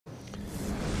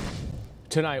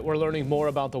Tonight, we're learning more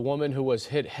about the woman who was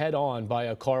hit head-on by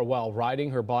a car while riding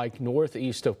her bike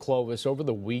northeast of Clovis over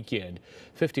the weekend.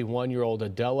 51-year-old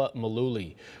Adela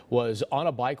Maluli was on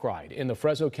a bike ride in the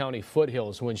Fresno County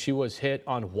foothills when she was hit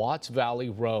on Watts Valley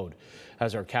Road.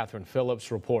 As our Catherine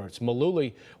Phillips reports,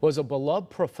 Maluli was a beloved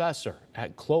professor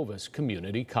at Clovis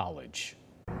Community College.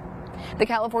 The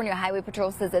California Highway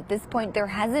Patrol says at this point there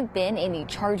hasn't been any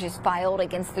charges filed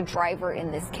against the driver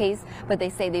in this case, but they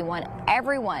say they want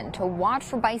everyone to watch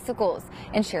for bicycles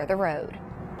and share the road.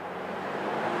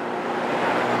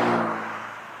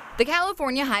 The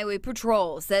California Highway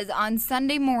Patrol says on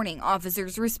Sunday morning,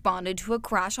 officers responded to a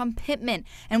crash on Pittman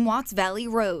and Watts Valley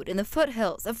Road in the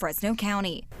foothills of Fresno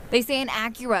County. They say an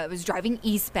Acura was driving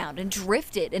eastbound and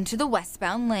drifted into the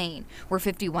westbound lane, where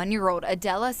 51-year-old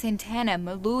Adela Santana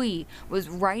Malui was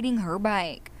riding her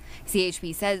bike.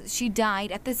 CHP says she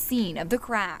died at the scene of the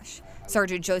crash.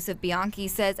 Sergeant Joseph Bianchi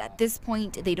says at this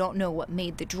point they don't know what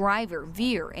made the driver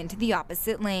veer into the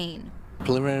opposite lane.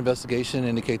 Preliminary investigation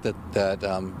indicate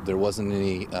that there wasn't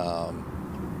any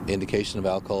indication of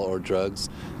alcohol or drugs.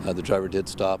 The driver did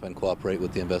stop and cooperate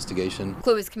with the investigation.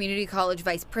 Clovis Community College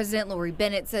Vice President Lori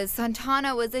Bennett says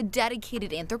Santana was a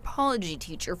dedicated anthropology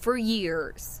teacher for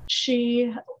years.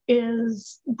 She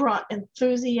brought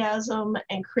enthusiasm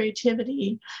and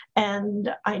creativity and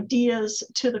ideas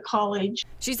to the college.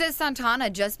 She says Santana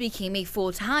just became a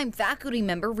full-time faculty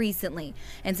member recently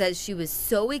and says she was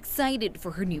so excited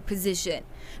for her new position.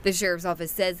 The sheriff's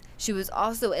office says she was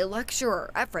also a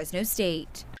lecturer at Fresno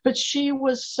State. But she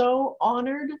was so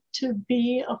honored to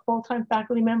be a full-time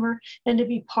faculty member and to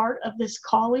be part of this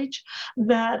college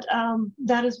that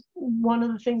that is one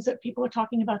of the things that people are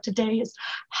talking about today, is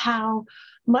how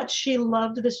much she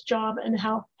loved this job and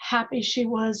how happy she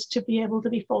was to be able to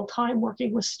be full-time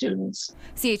working with students.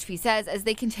 CHP says as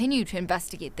they continue to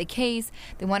investigate the case,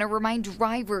 they want to remind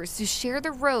drivers to share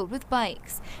the road with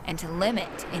bikes and to limit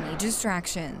any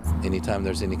distractions. Anytime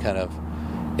there's any kind of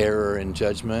error in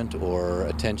judgment or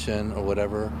attention or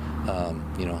whatever,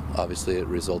 obviously it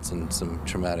results in some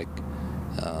traumatic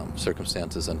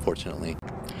circumstances, unfortunately.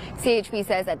 CHP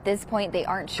says at this point they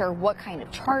aren't sure what kind of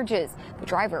charges the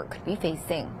driver could be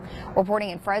facing.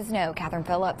 Reporting in Fresno, Catherine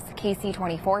Phillips,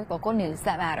 KC24, local news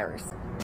that matters.